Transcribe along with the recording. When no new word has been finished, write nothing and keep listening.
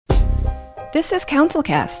This is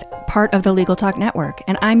CounselCast, part of the Legal Talk Network,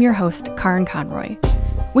 and I'm your host, Karin Conroy.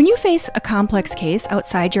 When you face a complex case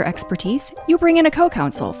outside your expertise, you bring in a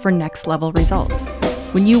co-counsel for next-level results.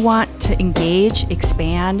 When you want to engage,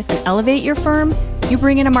 expand, and elevate your firm, you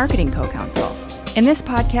bring in a marketing co-counsel. In this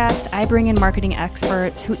podcast, I bring in marketing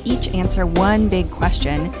experts who each answer one big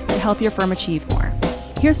question to help your firm achieve more.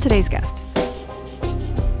 Here's today's guest.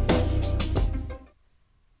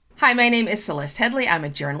 Hi, my name is Celeste Headley. I'm a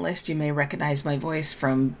journalist. You may recognize my voice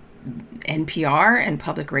from NPR and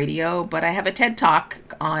public radio, but I have a TED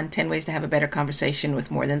Talk on 10 ways to have a better conversation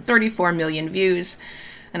with more than 34 million views.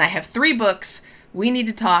 And I have 3 books: We Need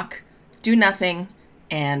to Talk, Do Nothing,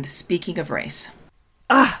 and Speaking of Race.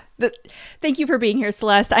 Thank you for being here,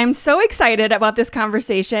 Celeste. I'm so excited about this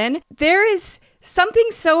conversation. There is something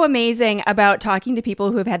so amazing about talking to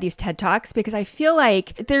people who have had these TED Talks, because I feel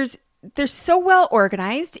like they're so well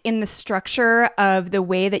organized in the structure of the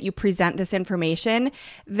way that you present this information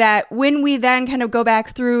that when we then kind of go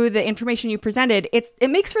back through the information you presented, it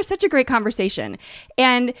makes for such a great conversation.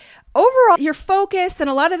 And overall, your focus and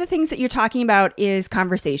a lot of the things that you're talking about is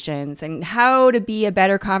conversations and how to be a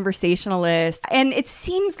better conversationalist. And it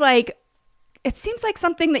seems like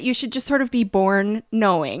something that you should just sort of be born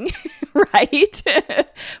knowing, right?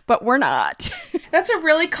 But we're not. That's a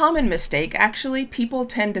really common mistake. Actually, people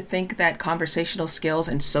tend to think that conversational skills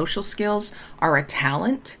and social skills are a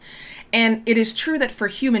talent. And it is true that for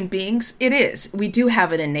human beings, it is. We do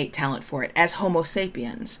have an innate talent for it as Homo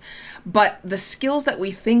sapiens. But the skills that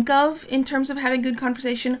we think of in terms of having good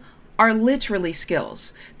conversation are literally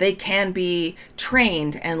skills. They can be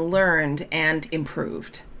trained and learned and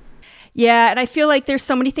improved. Yeah, and I feel like there's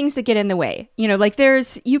so many things that get in the way. You know, like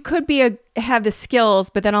you could have the skills,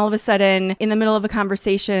 but then all of a sudden in the middle of a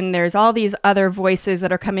conversation, there's all these other voices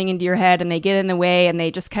that are coming into your head and they get in the way and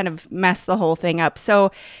they just kind of mess the whole thing up.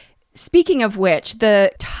 So speaking of which,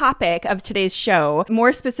 the topic of today's show,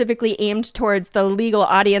 more specifically aimed towards the legal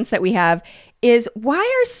audience that we have, is why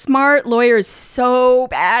are smart lawyers so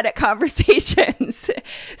bad at conversations?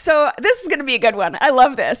 So this is going to be a good one. I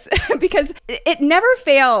love this because it never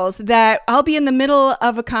fails that I'll be in the middle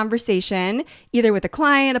of a conversation, either with a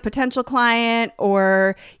client, a potential client,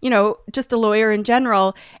 or, just a lawyer in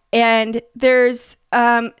general. And there's,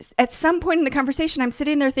 at some point in the conversation, I'm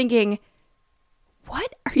sitting there thinking,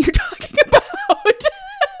 what are you talking about?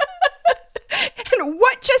 And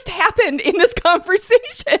what just happened in this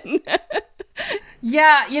conversation?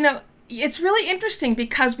 Yeah, it's really interesting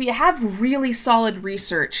because we have really solid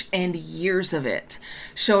research and years of it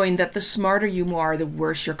showing that the smarter you are, the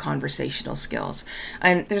worse your conversational skills.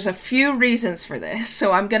 And there's a few reasons for this,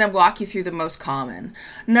 so I'm going to walk you through the most common.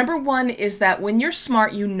 Number 1 is that when you're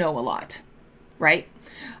smart, you know a lot, right?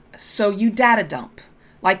 So you data dump.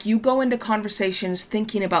 Like you go into conversations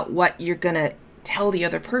thinking about what you're going to tell the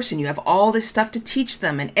other person. You have all this stuff to teach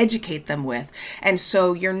them and educate them with. And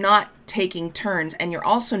so you're not taking turns, and you're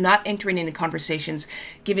also not entering into conversations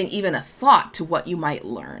giving even a thought to what you might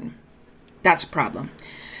learn. That's a problem.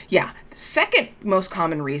 Yeah. The second most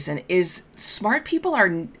common reason is smart people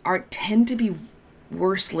tend to be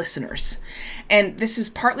worse listeners. And this is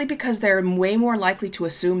partly because they're way more likely to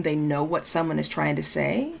assume they know what someone is trying to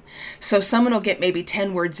say. So someone will get maybe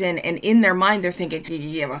 10 words in, and in their mind they're thinking,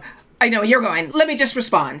 yeah, I know you're going, let me just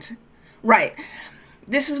respond. Right.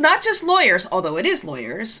 This is not just lawyers, although it is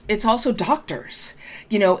lawyers. It's also doctors.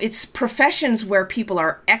 It's professions where people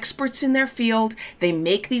are experts in their field. They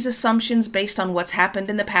make these assumptions based on what's happened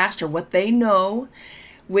in the past or what they know,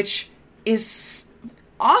 which is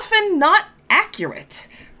often not accurate,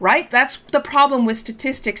 right? That's the problem with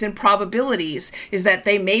statistics and probabilities, is that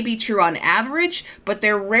they may be true on average, but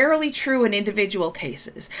they're rarely true in individual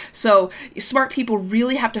cases. So smart people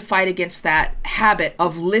really have to fight against that habit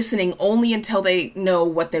of listening only until they know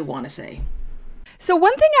what they want to say. So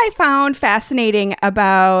one thing I found fascinating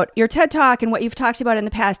about your TED Talk and what you've talked about in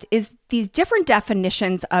the past is these different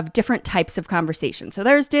definitions of different types of conversation. So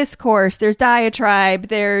there's discourse, there's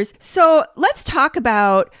diatribe, so let's talk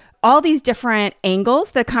about all these different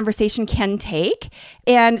angles that a conversation can take.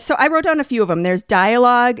 And so I wrote down a few of them. There's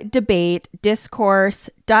dialogue, debate,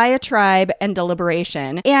 discourse, diatribe, and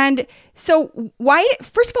deliberation. And so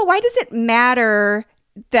first of all, why does it matter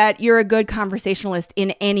that you're a good conversationalist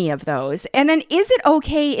in any of those? And then is it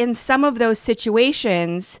okay in some of those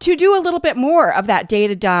situations to do a little bit more of that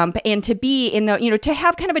data dump and to be in to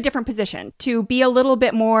have kind of a different position, to be a little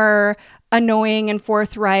bit more annoying and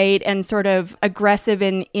forthright and sort of aggressive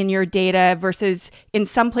in your data, versus in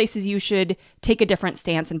some places you should take a different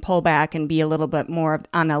stance and pull back and be a little bit more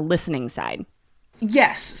on a listening side?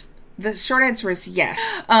 Yes. The short answer is yes.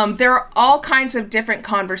 There are all kinds of different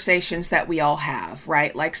conversations that we all have,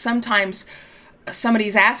 right? Like sometimes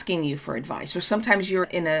somebody's asking you for advice, or sometimes you're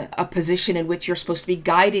in a position in which you're supposed to be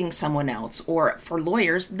guiding someone else. Or for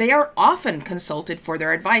lawyers, they are often consulted for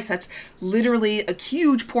their advice. That's literally a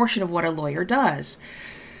huge portion of what a lawyer does.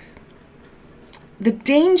 The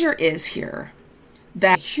danger is here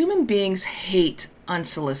that human beings hate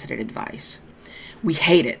unsolicited advice. We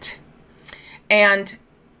hate it. And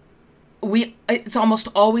it's almost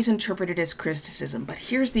always interpreted as criticism. But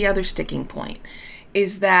here's the other sticking point,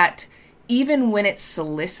 is that even when it's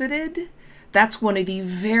solicited, that's one of the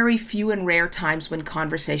very few and rare times when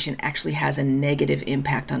conversation actually has a negative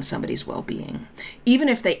impact on somebody's well-being. Even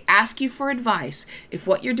if they ask you for advice, if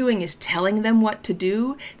what you're doing is telling them what to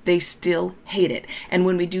do, they still hate it. And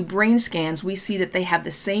when we do brain scans, we see that they have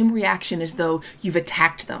the same reaction as though you've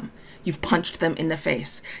attacked them. You've punched them in the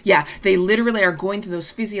face. Yeah, they literally are going through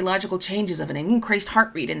those physiological changes of an increased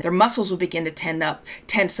heart rate, and their muscles will begin to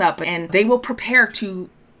tense up, and they will prepare to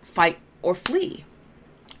fight or flee.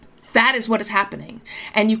 That is what is happening.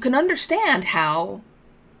 And you can understand how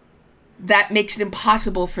that makes it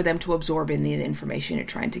impossible for them to absorb in the information you're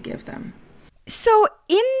trying to give them. So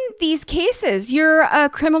in these cases, you're a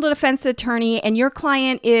criminal defense attorney and your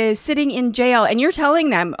client is sitting in jail and you're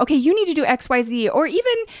telling them, okay, you need to do X, Y, Z, or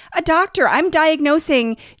even a doctor, I'm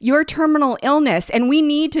diagnosing your terminal illness and we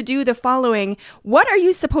need to do the following. What are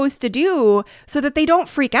you supposed to do so that they don't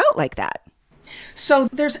freak out like that? So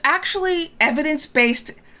there's actually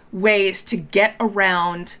evidence-based ways to get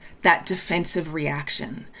around that defensive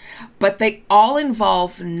reaction, but they all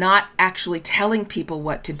involve not actually telling people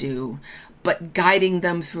what to do, but guiding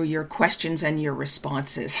them through your questions and your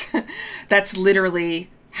responses. That's literally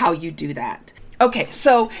how you do that. Okay,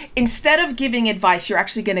 so instead of giving advice, you're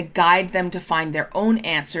actually going to guide them to find their own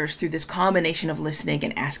answers through this combination of listening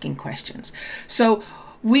and asking questions. So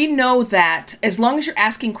we know that as long as you're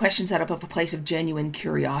asking questions out of a place of genuine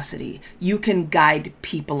curiosity, you can guide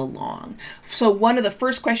people along. So one of the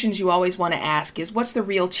first questions you always want to ask is, what's the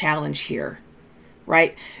real challenge here?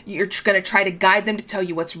 Right? You're going to try to guide them to tell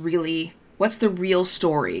you what's the real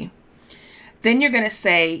story. Then you're going to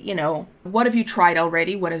say, what have you tried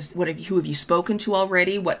already? Who have you spoken to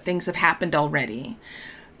already? What things have happened already?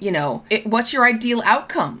 What's your ideal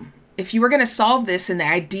outcome? If you were going to solve this in the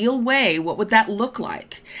ideal way, what would that look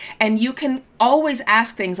like? And you can always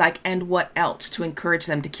ask things like, and what else, to encourage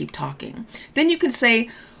them to keep talking. Then you can say,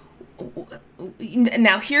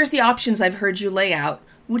 now here's the options I've heard you lay out.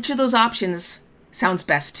 Which of those options sounds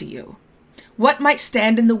best to you? What might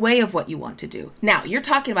stand in the way of what you want to do? Now, you're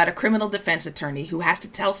talking about a criminal defense attorney who has to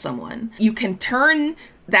tell someone. You can turn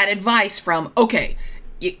that advice from, okay,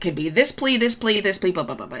 it could be this plea, blah,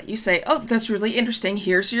 blah, blah, blah. You say, oh, that's really interesting.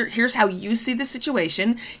 Here's how you see the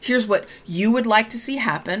situation. Here's what you would like to see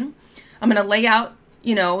happen. I'm going to lay out,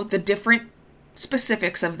 the different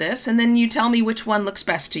specifics of this, and then you tell me which one looks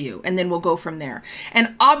best to you, and then we'll go from there.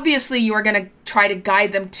 And obviously, you are going to try to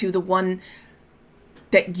guide them to the one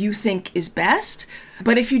that you think is best.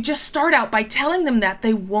 But if you just start out by telling them that,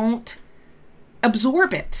 they won't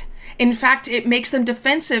absorb it. In fact, it makes them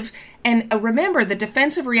defensive. And remember, the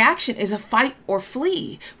defensive reaction is a fight or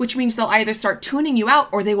flee, which means they'll either start tuning you out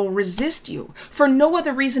or they will resist you for no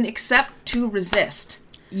other reason except to resist.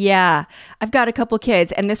 Yeah, I've got a couple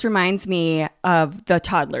kids, and this reminds me of the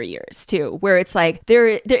toddler years too, where it's like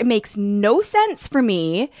it makes no sense for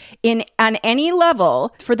me on any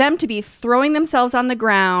level for them to be throwing themselves on the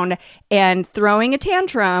ground and throwing a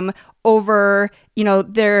tantrum over,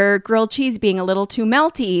 their grilled cheese being a little too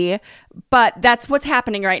melty, but that's what's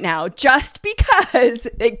happening right now, just because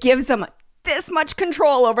it gives them this much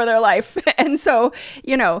control over their life. And so,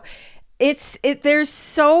 there's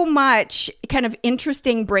so much kind of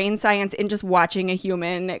interesting brain science in just watching a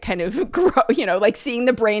human kind of grow, like seeing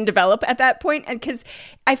the brain develop at that point. And because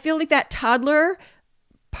I feel like that toddler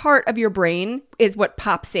part of your brain is what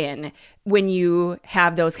pops in when you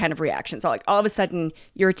have those kind of reactions. So like all of a sudden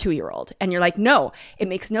you're a 2-year-old and you're like, no, it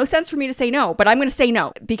makes no sense for me to say no, but I'm going to say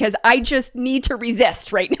no because I just need to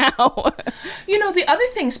resist right now. The other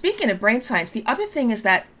thing, speaking of brain science, the other thing is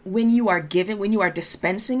that when you are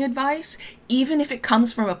dispensing advice, even if it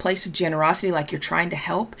comes from a place of generosity, like you're trying to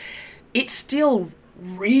help, it still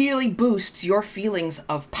really boosts your feelings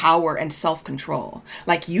of power and self-control.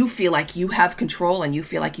 Like you feel like you have control and you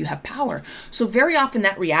feel like you have power. So very often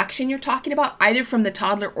that reaction you're talking about, either from the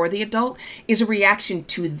toddler or the adult, is a reaction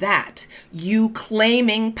to that. You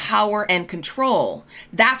claiming power and control.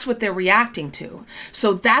 That's what they're reacting to.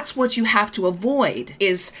 So that's what you have to avoid,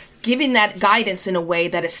 is giving that guidance in a way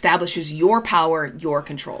that establishes your power, your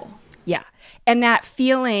control. Yeah. And that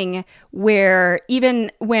feeling where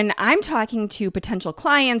even when I'm talking to potential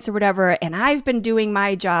clients or whatever, and I've been doing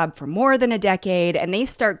my job for more than a decade, and they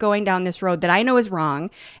start going down this road that I know is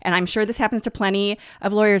wrong, and I'm sure this happens to plenty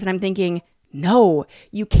of lawyers, and I'm thinking, no,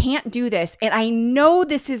 you can't do this. And I know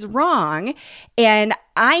this is wrong. And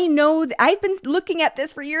I know I've been looking at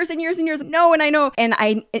this for years and years and years. No, and I know. And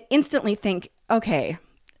I instantly think, okay,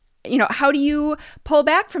 how do you pull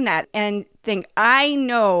back from that and think, I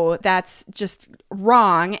know that's just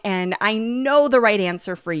wrong, and I know the right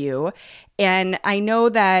answer for you. And I know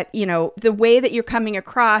that, the way that you're coming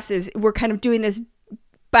across is we're kind of doing this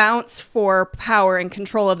bounce for power and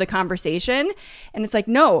control of the conversation. And it's like,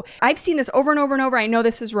 no, I've seen this over and over and over. I know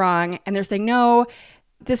this is wrong. And they're saying, no,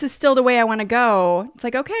 this is still the way I want to go. It's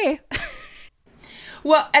like, okay.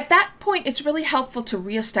 Well, at that point, it's really helpful to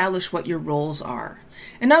reestablish what your roles are.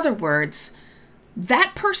 In other words,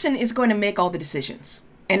 that person is going to make all the decisions.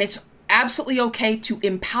 And it's absolutely okay to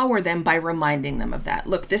empower them by reminding them of that.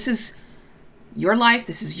 Look, this is your life.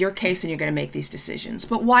 This is your case, and you're going to make these decisions.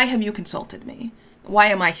 But why have you consulted me? Why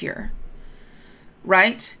am I here?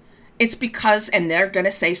 Right? It's because, and they're going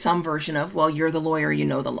to say some version of, well, you're the lawyer, you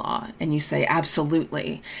know the law. And you say,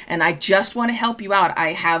 absolutely. And I just want to help you out.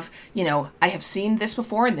 I have seen this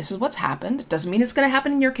before, and this is what's happened. It doesn't mean it's going to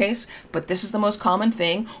happen in your case, but this is the most common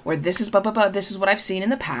thing, or this is blah, blah, blah. This is what I've seen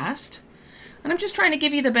in the past. And I'm just trying to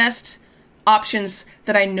give you the best options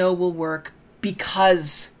that I know will work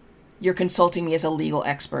because you're consulting me as a legal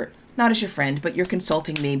expert. Not as your friend, but you're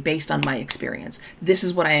consulting me based on my experience. This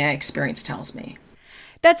is what my experience tells me.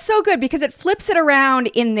 That's so good because it flips it around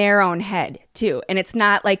in their own head too. And it's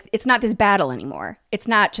not this battle anymore. It's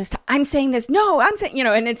not just, I'm saying this, no, I'm saying,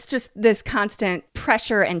 and it's just this constant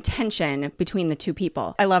pressure and tension between the two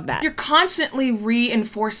people. I love that. You're constantly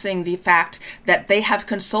reinforcing the fact that they have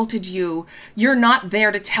consulted you. You're not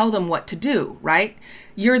there to tell them what to do, right?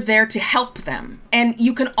 You're there to help them. And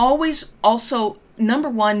you can always also, number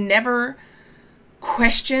one, never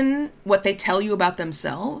question what they tell you about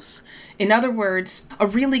themselves. In other words, a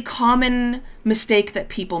really common mistake that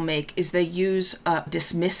people make is they use a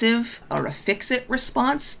dismissive or a fix-it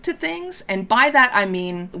response to things. And by that, I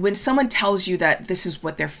mean, when someone tells you that this is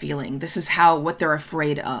what they're feeling, this is what they're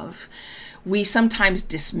afraid of, we sometimes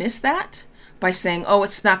dismiss that by saying, oh,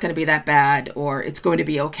 it's not going to be that bad, or it's going to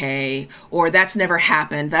be okay, or that's never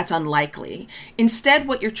happened, that's unlikely. Instead,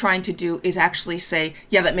 what you're trying to do is actually say,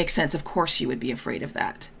 yeah, that makes sense. Of course you would be afraid of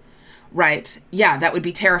that. Right? Yeah, that would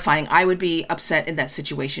be terrifying. I would be upset in that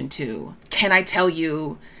situation too. Can I tell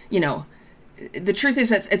you, the truth is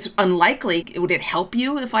that it's unlikely. Would it help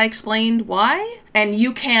you if I explained why? And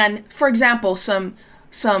you can, for example, some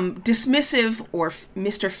dismissive or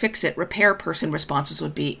Mr. Fix-It repair person responses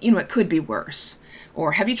would be, it could be worse.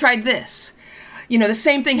 Or have you tried this? The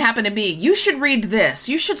same thing happened to me. You should read this.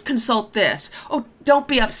 You should consult this. Oh, don't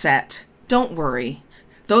be upset. Don't worry.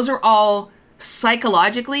 Those are all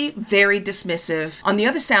psychologically very dismissive. On the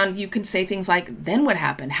other sound, you can say things like, then what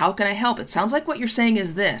happened? How can I help? It sounds like what you're saying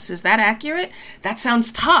is this. Is that accurate? That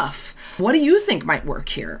sounds tough. What do you think might work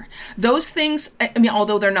here? Those things,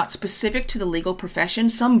 although they're not specific to the legal profession,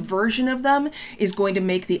 some version of them is going to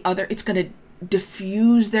make it's going to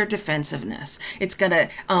diffuse their defensiveness. It's going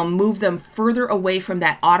to move them further away from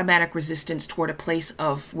that automatic resistance toward a place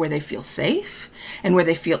of where they feel safe and where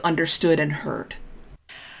they feel understood and heard.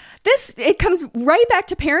 It comes right back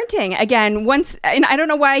to parenting again. And I don't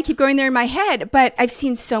know why I keep going there in my head, but I've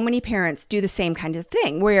seen so many parents do the same kind of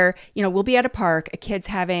thing where, we'll be at a park, a kid's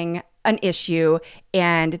having an issue,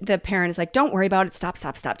 and the parent is like, don't worry about it. Stop.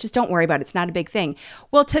 Just don't worry about it. It's not a big thing.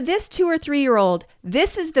 Well, to this 2 or 3-year-old,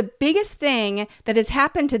 this is the biggest thing that has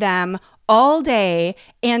happened to them all day,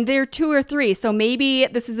 and they're 2 or 3. So maybe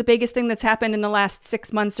this is the biggest thing that's happened in the last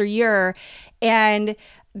 6 months or year. And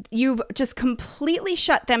you've just completely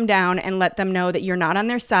shut them down and let them know that you're not on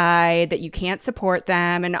their side, that you can't support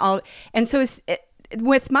them and all. And so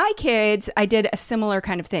with my kids, I did a similar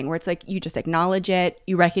kind of thing where it's like, you just acknowledge it,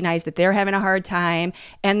 you recognize that they're having a hard time,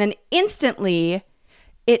 and then instantly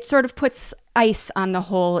it sort of puts ice on the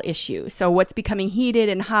whole issue. So what's becoming heated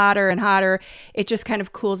and hotter, it just kind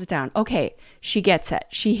of cools it down. Okay, she gets it.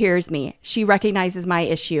 She hears me. She recognizes my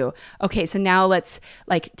issue. Okay, so now let's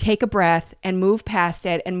take a breath and move past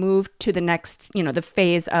it and move to the next, the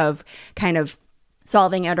phase of kind of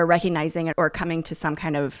solving it or recognizing it or coming to some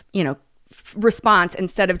kind of, response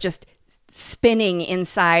instead of just spinning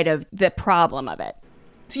inside of the problem of it.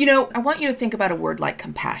 So, I want you to think about a word like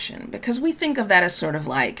compassion, because we think of that as sort of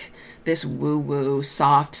like this woo-woo,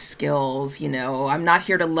 soft skills, I'm not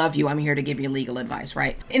here to love you, I'm here to give you legal advice,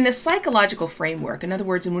 right? In the psychological framework, in other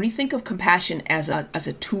words, and when we think of compassion as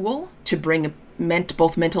a tool to bring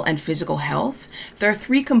both mental and physical health, there are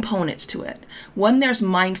three components to it. One, there's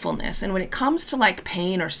mindfulness. And when it comes to like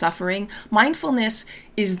pain or suffering, mindfulness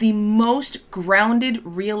is the most grounded,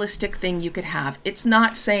 realistic thing you could have. It's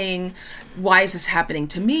not saying, why is this happening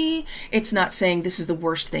to me? It's not saying this is the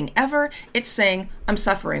worst thing ever. It's saying, I'm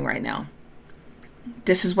suffering right now.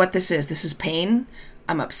 This is what this is. This is pain.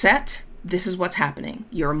 I'm upset. This is what's happening.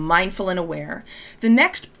 You're mindful and aware. The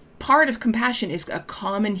next part of compassion is a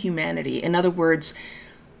common humanity. In other words,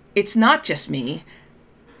 it's not just me.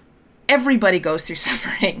 Everybody goes through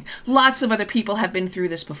suffering. Lots of other people have been through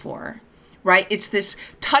this before, right? It's this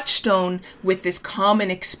touchstone with this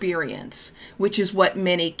common experience, which is what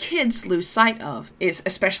many kids lose sight of, is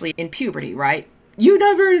especially in puberty, right? You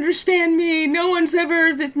never understand me. No one's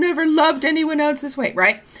ever loved anyone else this way,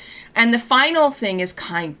 right? And the final thing is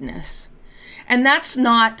kindness. And that's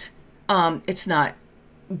not, it's not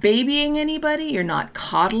babying anybody. You're not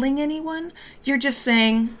coddling anyone. You're just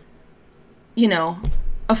saying,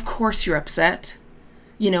 of course you're upset.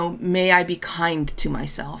 May I be kind to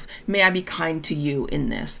myself. May I be kind to you in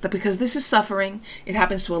this. Because this is suffering. It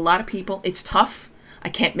happens to a lot of people. It's tough. I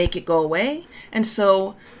can't make it go away. And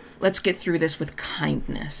so let's get through this with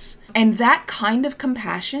kindness. And that kind of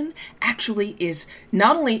compassion actually is,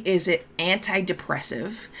 not only is it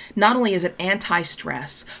antidepressive, not only is it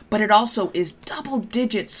anti-stress, but it also is double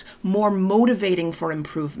digits more motivating for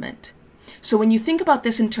improvement. So when you think about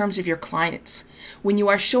this in terms of your clients, when you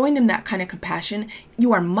are showing them that kind of compassion,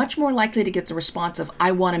 you are much more likely to get the response of,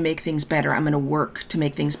 I want to make things better. I'm going to work to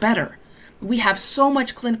make things better. We have so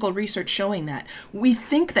much clinical research showing that. We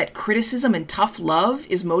think that criticism and tough love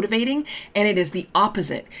is motivating, and it is the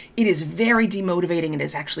opposite. It is very demotivating and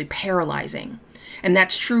is actually paralyzing. And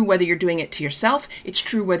that's true whether you're doing it to yourself. It's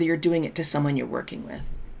true whether you're doing it to someone you're working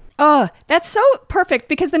with. Oh, that's so perfect,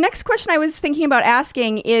 because the next question I was thinking about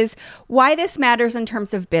asking is why this matters in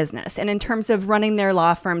terms of business and in terms of running their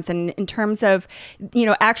law firms and in terms of,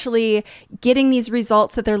 actually getting these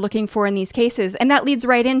results that they're looking for in these cases. And that leads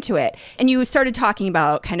right into it. And you started talking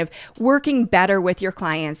about kind of working better with your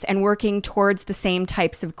clients and working towards the same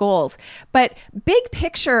types of goals. But big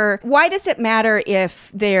picture, why does it matter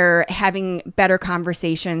if they're having better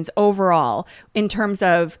conversations overall in terms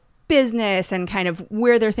of business and kind of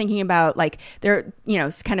where they're thinking about, like, they're,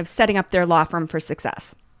 kind of setting up their law firm for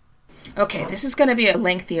success? Okay, this is going to be a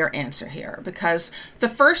lengthier answer here, because the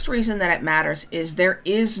first reason that it matters is there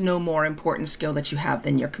is no more important skill that you have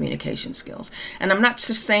than your communication skills. And I'm not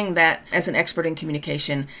just saying that as an expert in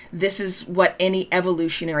communication. This is what any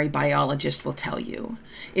evolutionary biologist will tell you,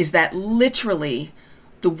 is that literally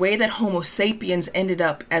the way that Homo sapiens ended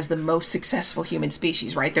up as the most successful human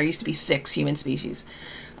species, right? There used to be 6 human species.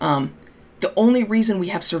 The only reason we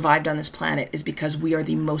have survived on this planet is because we are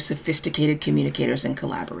the most sophisticated communicators and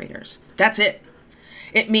collaborators. That's it.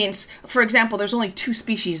 It means, for example, there's only 2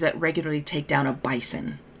 species that regularly take down a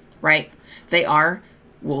bison, right? They are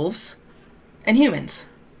wolves and humans.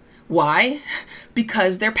 Why?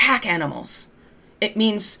 Because they're pack animals. It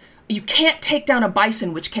means you can't take down a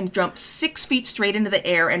bison, which can jump 6 feet straight into the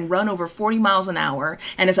air and run over 40 miles an hour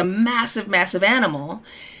and is a massive, massive animal,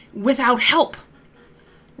 without help.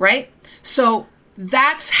 Right? So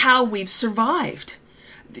that's how we've survived.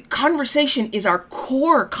 The conversation is our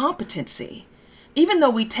core competency. Even though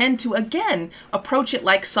we tend to, again, approach it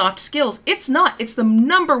like soft skills, it's not. It's the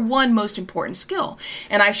number one most important skill.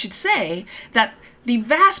 And I should say that the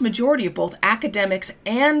vast majority of both academics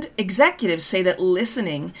and executives say that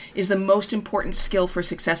listening is the most important skill for a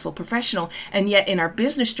successful professional. And yet in our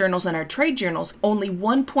business journals and our trade journals, only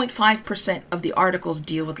 1.5% of the articles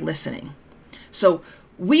deal with listening. So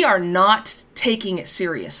we are not taking it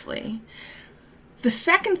seriously. The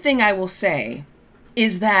second thing I will say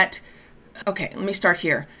is that, okay, let me start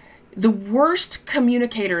here. The worst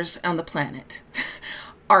communicators on the planet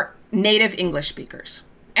are native English speakers.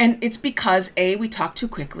 And it's because, A, we talk too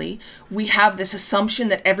quickly. We have this assumption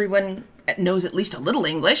that everyone knows at least a little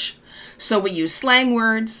English. So we use slang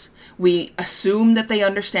words. We assume that they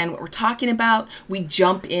understand what we're talking about. We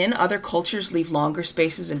jump in. Other cultures leave longer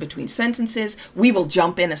spaces in between sentences. We will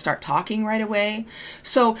jump in and start talking right away.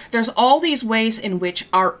 So there's all these ways in which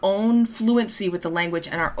our own fluency with the language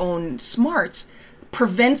and our own smarts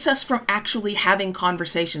prevents us from actually having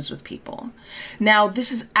conversations with people. Now,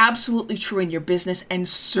 this is absolutely true in your business and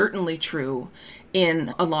certainly true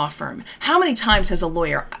in a law firm. How many times has a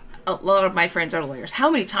lawyer, a lot of my friends are lawyers, how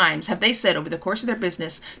many times have they said over the course of their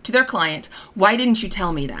business to their client, why didn't you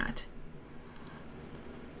tell me that?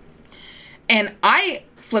 And I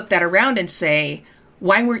flip that around and say,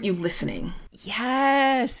 why weren't you listening?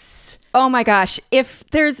 Yes. Oh my gosh. If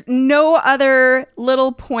there's no other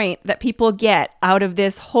little point that people get out of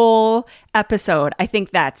this whole episode, I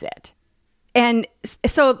think that's it. And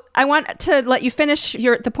so I want to let you finish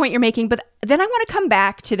the point you're making, but then I want to come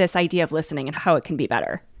back to this idea of listening and how it can be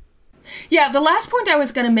better. Yeah, the last point I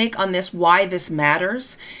was going to make on this, why this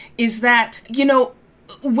matters, is that,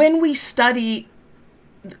 when we study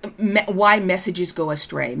why messages go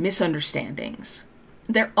astray, misunderstandings,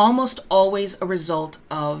 they're almost always a result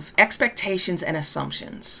of expectations and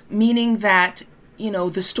assumptions, meaning that,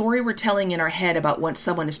 the story we're telling in our head about what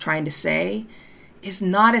someone is trying to say is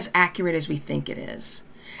not as accurate as we think it is.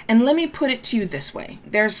 And let me put it to you this way.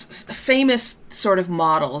 There's famous sort of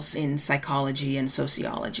models in psychology and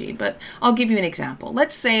sociology, but I'll give you an example.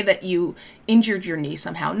 Let's say that you injured your knee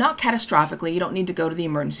somehow, not catastrophically, you don't need to go to the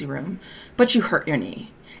emergency room, but you hurt your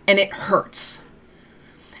knee and it hurts.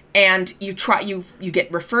 And you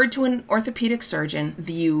get referred to an orthopedic surgeon,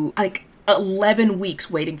 11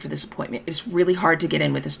 weeks waiting for this appointment. It's really hard to get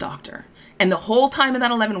in with this doctor. And the whole time of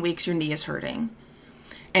that 11 weeks, your knee is hurting.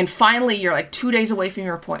 And finally, you're 2 days away from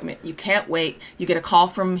your appointment. You can't wait. You get a call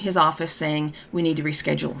from his office saying, we need to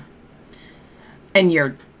reschedule. And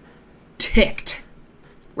you're ticked,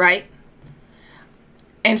 right?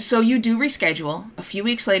 And so you do reschedule. A few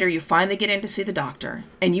weeks later, you finally get in to see the doctor,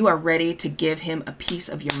 and you are ready to give him a piece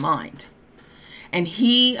of your mind. And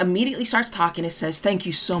he immediately starts talking and says, thank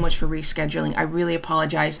you so much for rescheduling. I really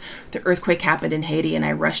apologize. The earthquake happened in Haiti and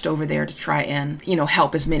I rushed over there to try and,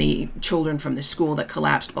 help as many children from the school that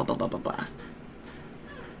collapsed, blah, blah, blah, blah, blah.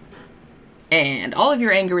 And all of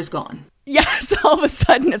your anger is gone. Yes, all of a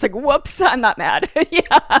sudden it's whoops, I'm not mad.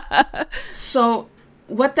 Yeah. So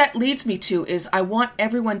what that leads me to is I want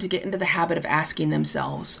everyone to get into the habit of asking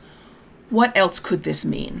themselves, what else could this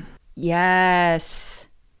mean? Yes.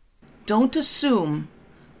 Don't assume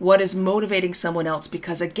what is motivating someone else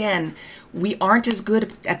because, again, we aren't as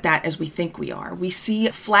good at that as we think we are. We see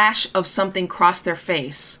a flash of something cross their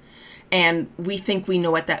face and we think we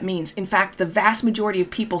know what that means. In fact, the vast majority of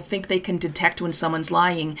people think they can detect when someone's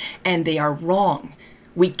lying and they are wrong.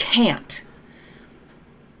 We can't.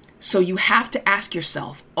 So you have to ask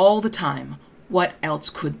yourself all the time, what else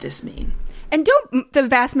could this mean? And don't the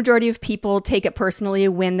vast majority of people take it personally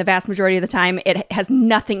when the vast majority of the time it has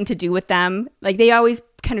nothing to do with them? They always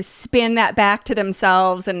kind of spin that back to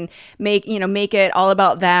themselves and make it all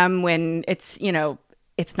about them when it's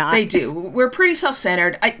not. They do. We're pretty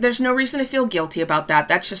self-centered. There's no reason to feel guilty about that.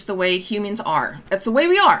 That's just the way humans are. That's the way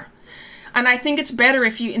we are. And I think it's better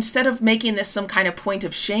if you, instead of making this some kind of point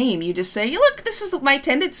of shame, you just say, look, this is my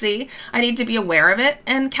tendency. I need to be aware of it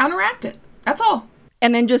and counteract it. That's all.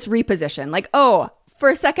 And then just reposition. For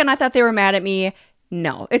a second, I thought they were mad at me.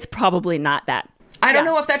 No, it's probably not that. I don't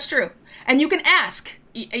know if that's true. And you can ask.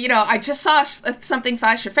 I just saw something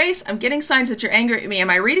flash your face. I'm getting signs that you're angry at me. Am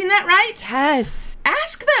I reading that right? Yes.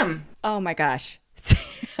 Ask them. Oh my gosh.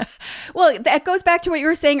 Well, that goes back to what you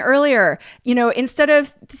were saying earlier. Instead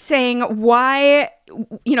of saying why,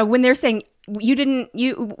 when they're saying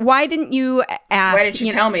why didn't you ask? Why didn't you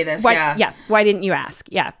tell me this? Yeah. Yeah. Why didn't you ask?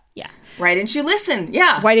 Yeah. Yeah. Why didn't you listen?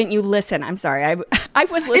 Yeah. Why didn't you listen? I'm sorry. I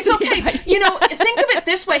was listening. It's okay. Think of it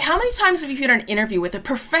this way. How many times have you had an interview with a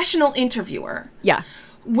professional interviewer? Yeah.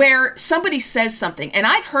 Where somebody says something, and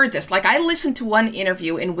I've heard this, I listened to one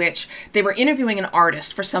interview in which they were interviewing an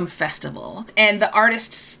artist for some festival, and the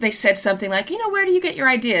artists, they said something like, where do you get your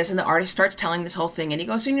ideas? And the artist starts telling this whole thing, and he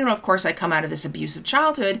goes, of course I come out of this abusive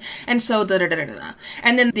childhood, and so da-da-da-da-da.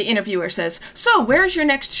 And then the interviewer says, so where's your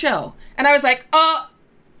next show? And I was like,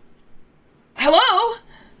 hello?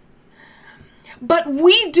 But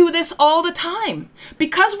we do this all the time.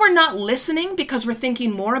 Because we're not listening, because we're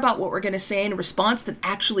thinking more about what we're going to say in response than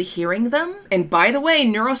actually hearing them. And by the way,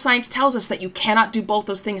 neuroscience tells us that you cannot do both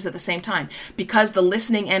those things at the same time. Because the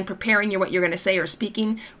listening and preparing what you're going to say or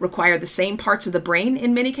speaking require the same parts of the brain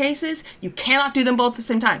in many cases. You cannot do them both at the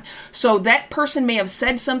same time. So that person may have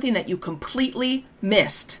said something that you completely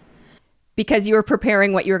missed. Because you were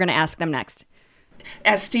preparing what you were going to ask them next.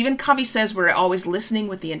 As Stephen Covey says, we're always listening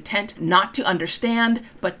with the intent not to understand,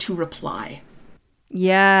 but to reply.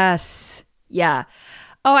 Yes. Yeah.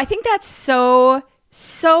 Oh, I think that's so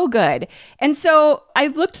good. And so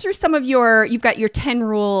I've looked through some of you've got your 10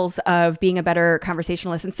 rules of being a better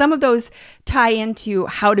conversationalist, and some of those tie into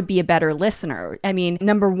how to be a better listener. I mean,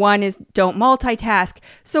 number 1 is don't multitask.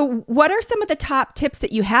 So what are some of the top tips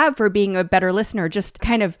that you have for being a better listener? Just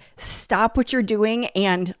kind of stop what you're doing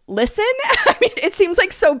and listen? I mean, it seems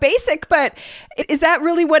like so basic, but is that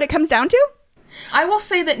really what it comes down to? I will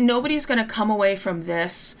say that nobody's going to come away from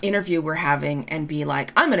this interview we're having and be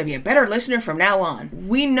like, I'm going to be a better listener from now on.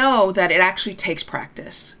 We know that it actually takes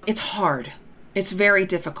practice. It's hard. It's very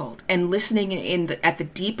difficult. And listening at the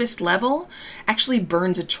deepest level actually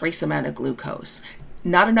burns a trace amount of glucose.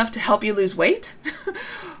 Not enough to help you lose weight,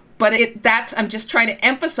 but I'm just trying to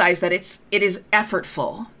emphasize that it is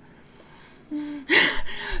effortful.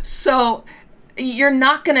 So you're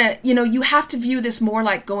not going to, you have to view this more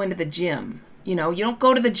like going to the gym. You don't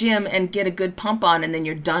go to the gym and get a good pump on and then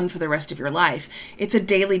you're done for the rest of your life. It's a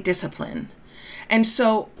daily discipline. And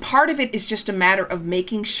so part of it is just a matter of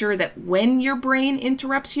making sure that when your brain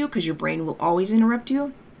interrupts you, because your brain will always interrupt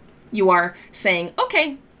you, you are saying,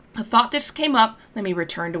 okay, a thought just came up, let me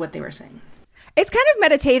return to what they were saying. It's kind of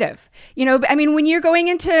meditative, when you're going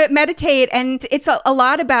into meditate, and it's a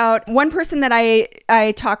lot about one person that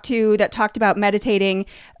I talked to that talked about meditating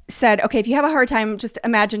said, okay, if you have a hard time, just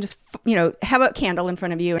imagine, have a candle in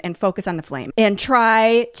front of you and focus on the flame and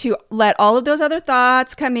try to let all of those other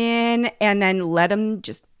thoughts come in and then let them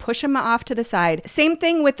just push them off to the side. Same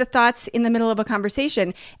thing with the thoughts in the middle of a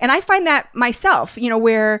conversation. And I find that myself,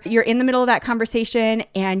 where you're in the middle of that conversation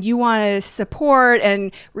and you want to support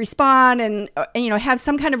and respond and, have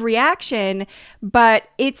some kind of reaction, but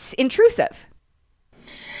it's intrusive.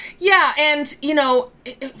 Yeah. And,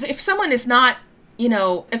 if someone is not,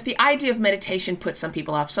 if the idea of meditation puts some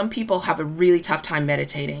people off, some people have a really tough time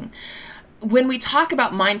meditating. When we talk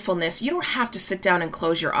about mindfulness, you don't have to sit down and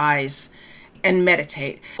close your eyes and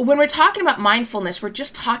meditate. When we're talking about mindfulness, we're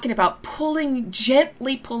just talking about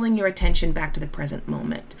gently pulling your attention back to the present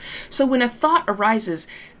moment. So when a thought arises,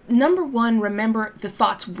 number one, remember the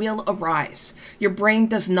thoughts will arise. Your brain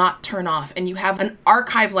does not turn off, and you have an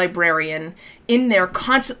archive librarian in there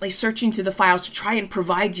constantly searching through the files to try and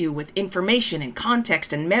provide you with information and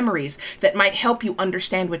context and memories that might help you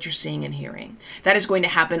understand what you're seeing and hearing. That is going to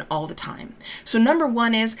happen all the time. So number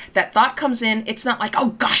one is that thought comes in. It's not like, oh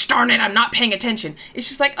gosh darn it, I'm not paying attention. It's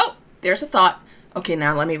just like, oh, there's a thought. Okay,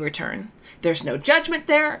 now let me return. There's no judgment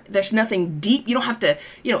there. There's nothing deep. You don't have to,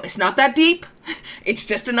 it's not that deep. It's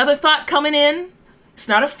just another thought coming in. It's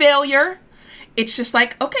not a failure. It's just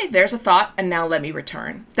like, okay, there's a thought, and now let me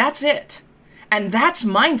return. That's it. And that's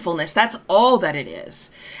mindfulness. That's all that it is.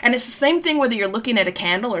 And it's the same thing whether you're looking at a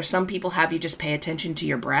candle or some people have you just pay attention to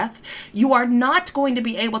your breath. You are not going to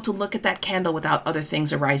be able to look at that candle without other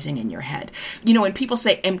things arising in your head. When people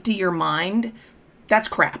say empty your mind, that's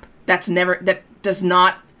crap. That's not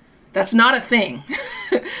a thing.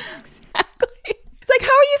 Exactly. It's like,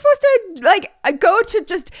 how are you supposed to go to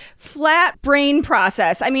just flat brain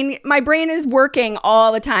process? My brain is working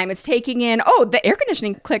all the time. It's taking in, oh, the air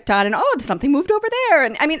conditioning clicked on and oh, something moved over there.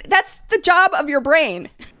 And that's the job of your brain.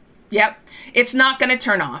 Yep. It's not going to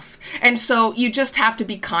turn off. And so you just have to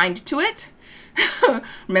be kind to it.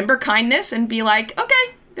 Remember kindness and be like,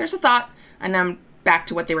 okay, there's a thought. And I'm back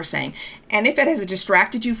to what they were saying. And if it has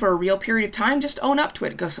distracted you for a real period of time, just own up to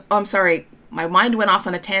it. Go, oh, I'm sorry, my mind went off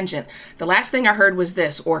on a tangent. The last thing I heard was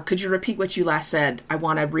this, or could you repeat what you last said? I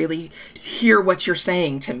want to really hear what you're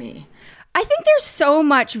saying to me. I think there's so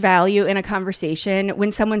much value in a conversation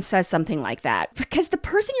when someone says something like that, because the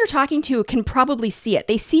person you're talking to can probably see it.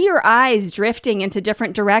 They see your eyes drifting into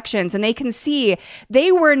different directions, and they can see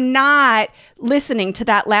they were not listening to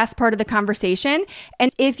that last part of the conversation.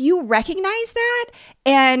 And if you recognize that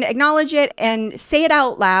and acknowledge it and say it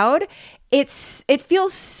out loud, it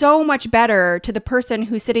feels so much better to the person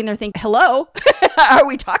who's sitting there thinking, hello, are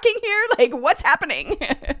we talking here? Like, what's happening?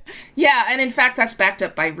 Yeah. And in fact, that's backed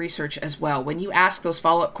up by research as well. When you ask those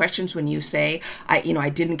follow-up questions, when you say, I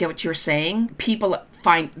didn't get what you were saying, people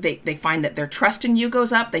find that their trust in you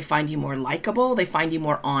goes up. They find you more likable. They find you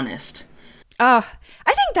more honest. Oh,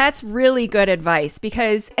 I think that's really good advice,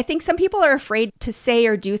 because I think some people are afraid to say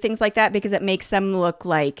or do things like that because it makes them look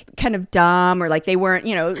like kind of dumb or like they weren't,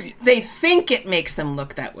 They think it makes them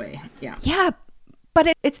look that way. Yeah. Yeah,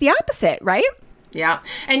 but it's the opposite, right? Yeah.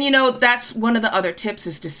 And that's one of the other tips,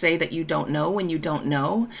 is to say that you don't know when you don't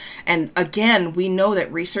know. And again, we know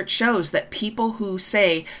that research shows that people who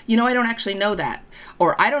say, I don't actually know that,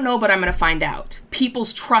 or I don't know, but I'm going to find out,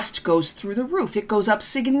 people's trust goes through the roof. It goes up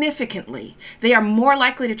significantly. They are more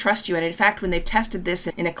likely to trust you. And in fact, when they've tested this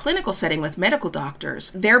in a clinical setting with medical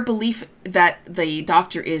doctors, their belief that the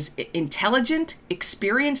doctor is intelligent,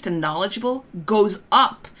 experienced, and knowledgeable goes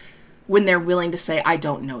up when they're willing to say, I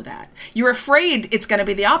don't know that. You're afraid it's going to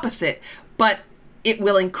be the opposite, but it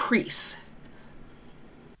will increase.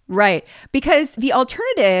 Right. Because the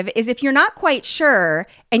alternative is if you're not quite sure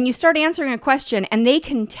and you start answering a question and they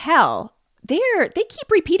can tell they keep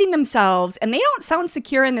repeating themselves and they don't sound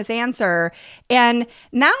secure in this answer. And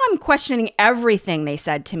now I'm questioning everything they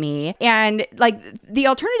said to me. And like the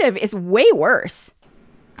alternative is way worse.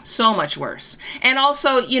 So much worse. And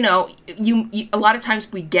also, you a lot of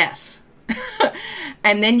times we guess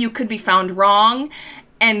and then you could be found wrong.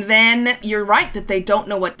 And then you're right that they don't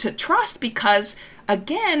know what to trust because,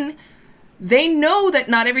 again, they know that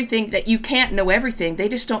not everything, that you can't know everything. They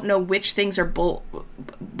just don't know which things are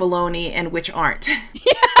baloney and which aren't.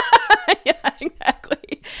 Yeah,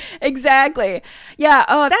 exactly. Yeah.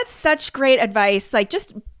 Oh, that's such great advice. Like,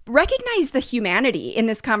 just recognize the humanity in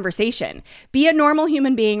this conversation. Be a normal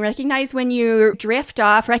human being. Recognize when you drift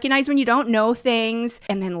off. Recognize when you don't know things,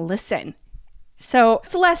 and then listen. So,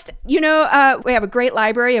 Celeste, we have a great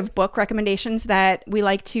library of book recommendations that we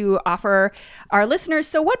like to offer our listeners.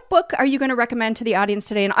 So what book are you going to recommend to the audience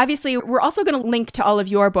today? And obviously, we're also going to link to all of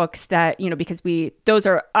your books that, because those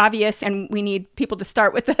are obvious and we need people to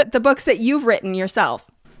start with the books that you've written yourself.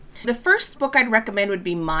 The first book I'd recommend would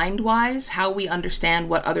be Mindwise: How We Understand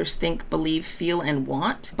What Others Think, Believe, Feel, and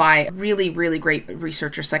Want, by a really, really great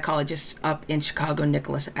researcher, psychologist up in Chicago,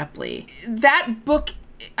 Nicholas Epley. That book,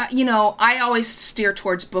 I always steer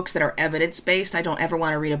towards books that are evidence-based. I don't ever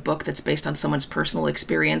want to read a book that's based on someone's personal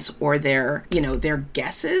experience or their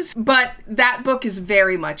guesses. But that book is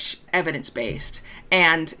very much evidence-based,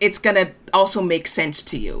 and it's going to also make sense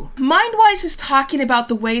to you. Mindwise is talking about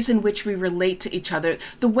the ways in which we relate to each other,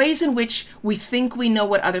 the ways in which we think we know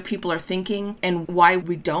what other people are thinking and why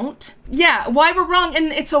we don't. Yeah, why we're wrong,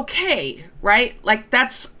 and it's okay, right? Like,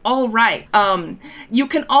 that's all right. You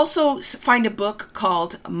can also find a book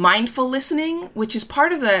called Mindful Listening, which is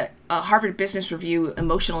part of the Harvard Business Review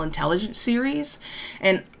Emotional Intelligence series.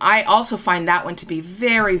 And I also find that one to be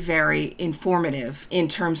very, very informative in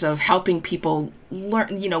terms of helping people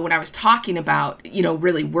learn. When I was talking about,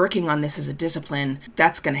 really working on this as a discipline,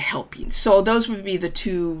 that's going to help you. So those would be the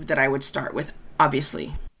two that I would start with,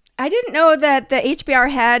 obviously. I didn't know that the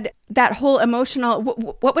HBR had that whole emotional.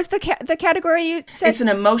 What was the category you said? It's an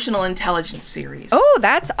emotional intelligence series. Oh,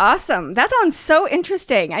 that's awesome. That sounds so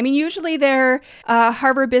interesting. I mean, usually their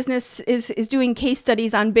Harvard Business is doing case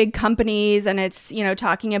studies on big companies, and it's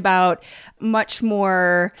talking about much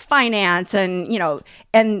more finance, and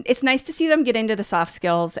and it's nice to see them get into the soft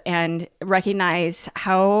skills and recognize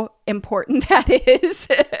how important that is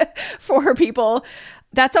for people.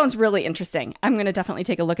 That sounds really interesting. I'm going to definitely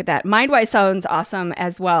take a look at that. Mindwise sounds awesome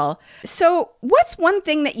as well. So what's one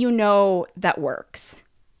thing that that works?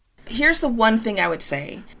 Here's the one thing I would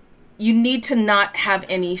say. You need to not have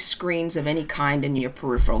any screens of any kind in your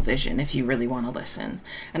peripheral vision if you really want to listen.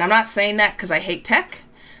 And I'm not saying that because I hate tech.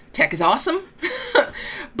 Tech is awesome.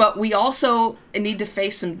 But we also need to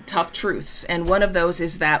face some tough truths. And one of those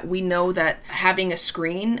is that we know that having a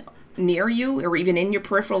screen near you or even in your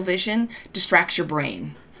peripheral vision distracts your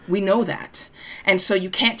brain. We know that. And so you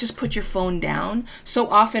can't just put your phone down. So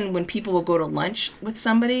often when people will go to lunch with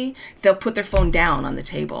somebody, they'll put their phone down on the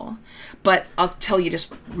table. But I'll tell you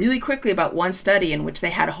just really quickly about one study in which they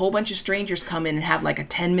had a whole bunch of strangers come in and have like a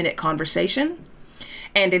 10-minute conversation.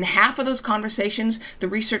 And in half of those conversations, the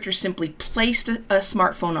researchers simply placed a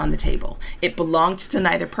smartphone on the table. It belonged to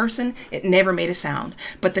neither person. It never made a sound.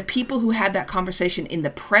 But the people who had that conversation in the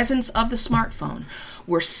presence of the smartphone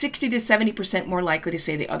were 60 to 70% more likely to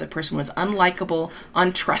say the other person was unlikable,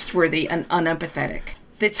 untrustworthy, and unempathetic.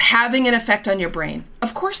 That's having an effect on your brain.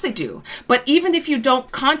 Of course they do. But even if you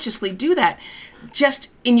don't consciously do that,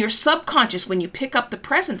 just in your subconscious, when you pick up the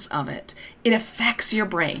presence of it, it affects your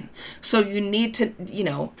brain. So you need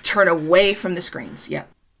to, turn away from the screens. Yep.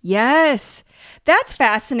 Yes. That's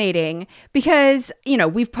fascinating because,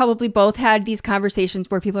 we've probably both had these conversations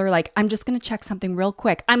where people are like, I'm just going to check something real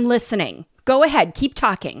quick. I'm listening. Go ahead. Keep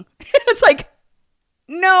talking. It's like,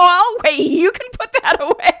 no, I'll wait. You can put that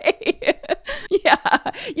away.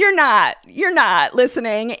 Yeah, you're not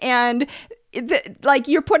listening. And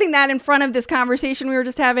you're putting that in front of this conversation we were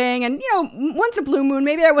just having. And, once a blue moon,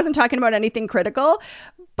 maybe I wasn't talking about anything critical,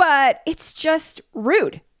 but it's just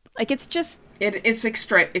rude. It's just. It's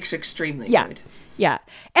extremely rude. Yeah.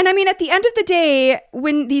 And I mean, at the end of the day,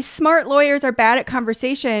 when these smart lawyers are bad at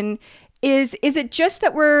conversation, is it just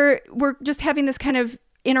that we're just having this kind of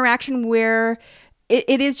interaction where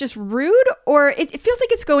it is just rude, or it feels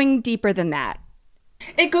like it's going deeper than that?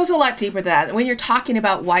 It goes a lot deeper than that. When you're talking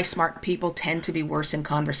about why smart people tend to be worse in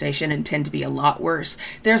conversation and tend to be a lot worse,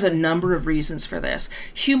 there's a number of reasons for this.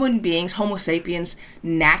 Human beings, Homo sapiens,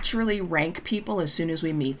 naturally rank people as soon as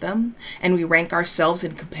we meet them, and we rank ourselves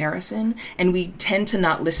in comparison, and we tend to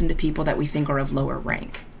not listen to people that we think are of lower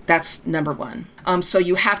rank. That's number one. So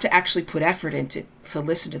you have to actually put effort into to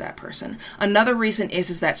listen to that person. Another reason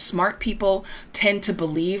is that smart people tend to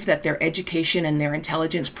believe that their education and their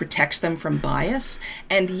intelligence protects them from bias,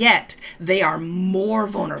 and yet they are more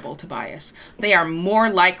vulnerable to bias. They are more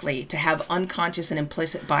likely to have unconscious and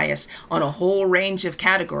implicit bias on a whole range of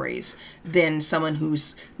categories than someone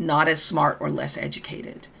who's not as smart or less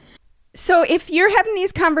educated. So if you're having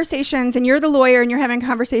these conversations and you're the lawyer and you're having a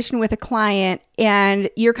conversation with a client and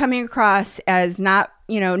you're coming across as not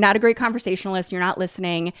a great conversationalist, you're not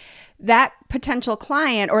listening, that potential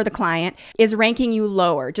client or the client is ranking you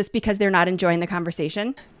lower just because they're not enjoying the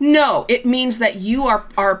conversation? No, it means that you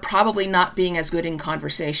are probably not being as good in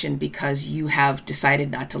conversation because you have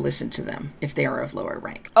decided not to listen to them if they are of lower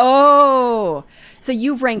rank. Oh, so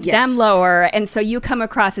you've ranked them lower, and so you come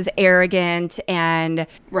across as arrogant and...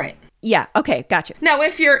 Right. Yeah. Okay. Gotcha. Now,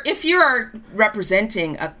 if you're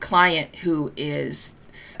representing a client who is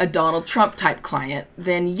a Donald Trump type client,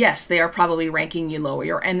 then yes, they are probably ranking you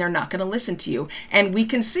lower and they're not going to listen to you. And we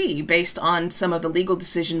can see, based on some of the legal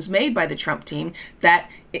decisions made by the Trump team, that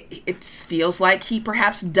it feels like he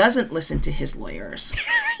perhaps doesn't listen to his lawyers.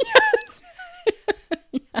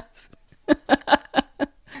 Yes.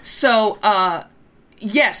 So,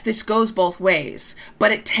 yes, this goes both ways,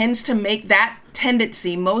 but it tends to make that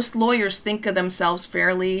tendency. Most lawyers think of themselves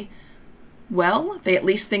fairly well. They at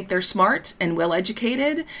least think they're smart and well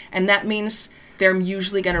educated, and that means they're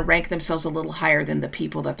usually going to rank themselves a little higher than the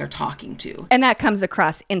people that they're talking to. And that comes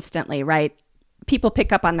across instantly, right? People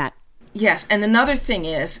pick up on that. Yes, and another thing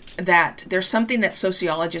is that there's something that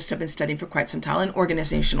sociologists have been studying for quite some time, and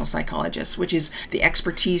organizational psychologists, which is the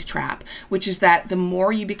expertise trap, which is that the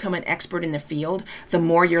more you become an expert in the field, the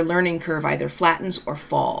more your learning curve either flattens or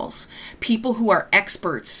falls. People who are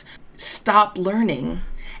experts stop learning,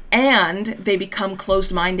 and they become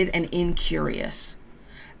closed-minded and incurious.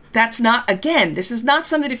 That's not, again, this is not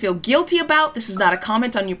something to feel guilty about. This is not a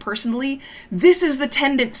comment on you personally. This is the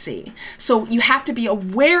tendency. So you have to be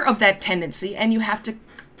aware of that tendency and you have to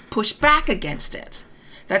push back against it.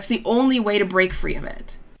 That's the only way to break free of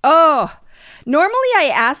it. Oh, normally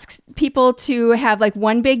I ask people to have like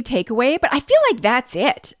one big takeaway, but I feel like that's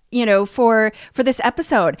it, for this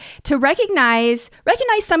episode, to recognize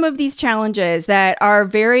some of these challenges that are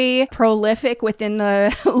very prolific within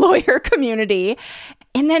the lawyer community.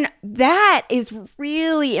 And then that is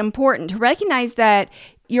really important to recognize that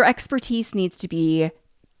your expertise needs to be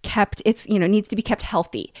kept, needs to be kept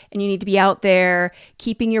healthy, and you need to be out there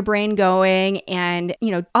keeping your brain going. And,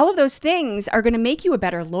 all of those things are going to make you a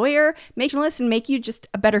better lawyer, make you listen, make you just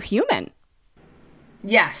a better human.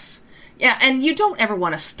 Yes. Yeah. And you don't ever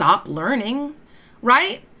want to stop learning,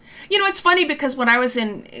 right? It's funny because when I was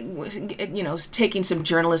taking some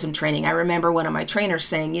journalism training, I remember one of my trainers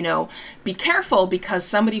saying, be careful because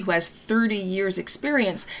somebody who has 30 years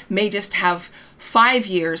experience may just have 5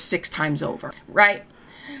 years 6 times over, right?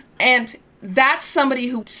 And that's somebody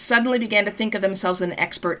who suddenly began to think of themselves as an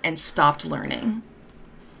expert and stopped learning.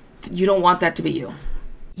 You don't want that to be you.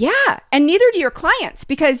 Yeah. And neither do your clients,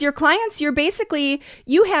 because your clients, you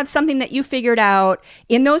have something that you figured out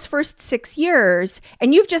in those first 6 years,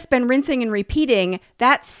 and you've just been rinsing and repeating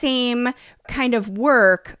that same kind of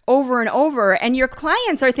work over and over. And your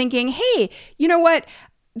clients are thinking, hey, you know what?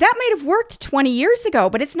 That might have worked 20 years ago,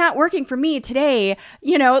 but it's not working for me today.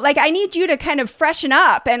 I need you to kind of freshen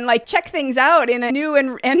up and check things out in a new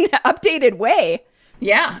and updated way.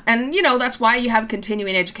 Yeah. And, that's why you have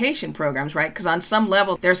continuing education programs, right? Because on some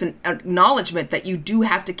level, there's an acknowledgement that you do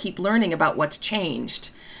have to keep learning about what's changed.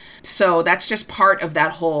 So that's just part of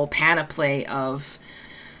that whole panoply of,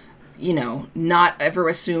 not ever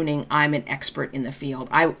assuming I'm an expert in the field.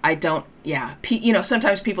 I don't, yeah.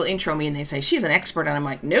 Sometimes people intro me and they say, she's an expert. And I'm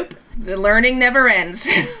like, nope, the learning never ends.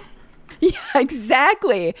 Yeah,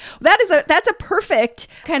 exactly. That's a perfect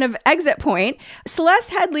kind of exit point.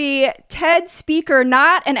 Celeste Headlee, TED speaker,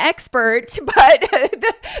 not an expert, but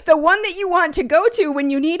the one that you want to go to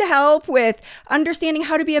when you need help with understanding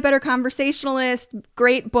how to be a better conversationalist,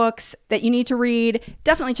 great books that you need to read.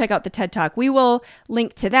 Definitely check out the TED Talk. We will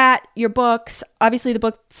link to that, your books, obviously the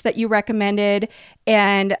books that you recommended.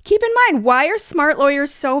 And keep in mind, why are smart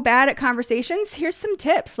lawyers so bad at conversations? Here's some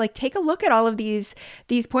tips. Take a look at all of these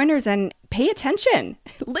pointers and pay attention.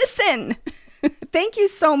 Listen. Thank you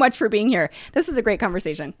so much for being here. This was a great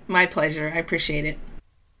conversation. My pleasure. I appreciate it.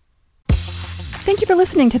 Thank you for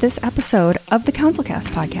listening to this episode of the CounselCast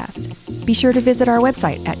podcast. Be sure to visit our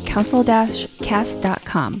website at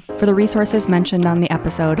counsel-cast.com for the resources mentioned on the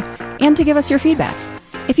episode and to give us your feedback.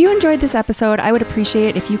 If you enjoyed this episode, I would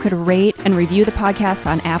appreciate if you could rate and review the podcast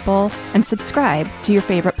on Apple and subscribe to your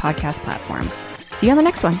favorite podcast platform. See you on the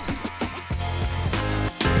next one.